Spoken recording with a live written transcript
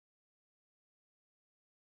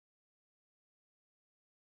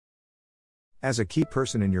As a key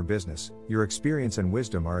person in your business, your experience and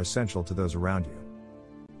wisdom are essential to those around you.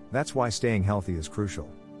 That's why staying healthy is crucial.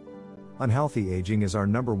 Unhealthy aging is our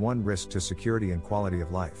 #1 risk to security and quality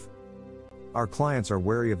of life. Our clients are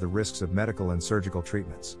wary of the risks of medical and surgical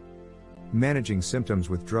treatments. Managing symptoms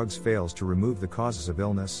with drugs fails to remove the causes of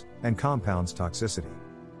illness, and compounds toxicity.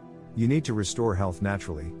 You need to restore health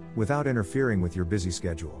naturally, without interfering with your busy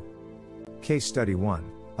schedule. Case Study 1.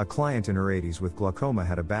 A client in her 80s with glaucoma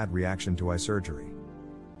had a bad reaction to eye surgery.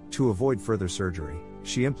 To avoid further surgery,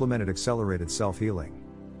 she implemented accelerated self-healing.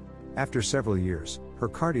 After several years, her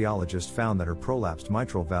cardiologist found that her prolapsed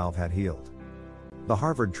mitral valve had healed. The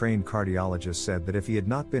Harvard-trained cardiologist said that if he had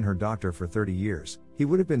not been her doctor for 30 years, he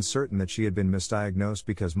would have been certain that she had been misdiagnosed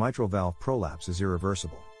because mitral valve prolapse is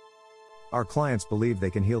irreversible. Our clients believe they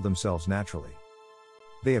can heal themselves naturally.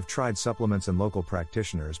 They have tried supplements and local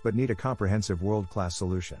practitioners but need a comprehensive world-class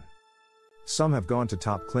solution. Some have gone to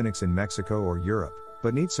top clinics in Mexico or Europe,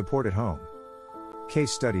 but need support at home.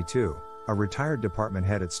 Case Study 2. A retired department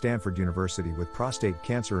head at Stanford University with prostate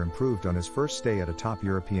cancer improved on his first stay at a top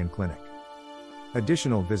European clinic.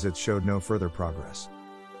 Additional visits showed no further progress.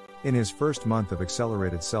 In his first month of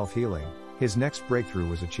accelerated self-healing, his next breakthrough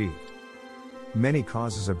was achieved. Many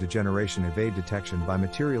causes of degeneration evade detection by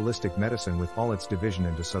materialistic medicine with all its division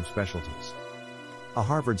into subspecialties. A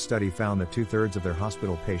Harvard study found that 2/3 of their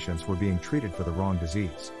hospital patients were being treated for the wrong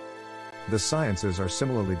disease. The sciences are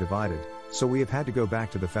similarly divided, so we have had to go back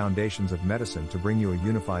to the foundations of medicine to bring you a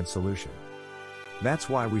unified solution. That's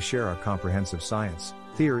why we share our comprehensive science,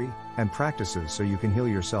 theory, and practices so you can heal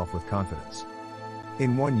yourself with confidence.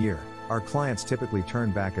 In 1 year, our clients typically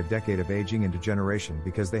turn back a decade of aging and degeneration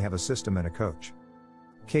because they have a system and a coach.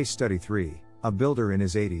 Case Study 3. A builder in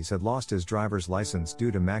his 80s had lost his driver's license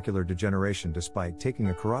due to macular degeneration despite taking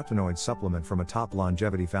a carotenoid supplement from a top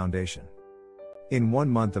longevity foundation. In 1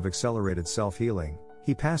 month of accelerated self-healing,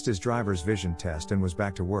 he passed his driver's vision test and was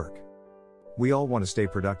back to work. We all want to stay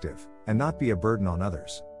productive, and not be a burden on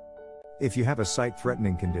others. If you have a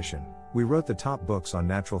sight-threatening condition, we wrote the top books on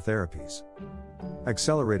natural therapies.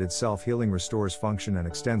 Accelerated self-healing restores function and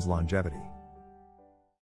extends longevity.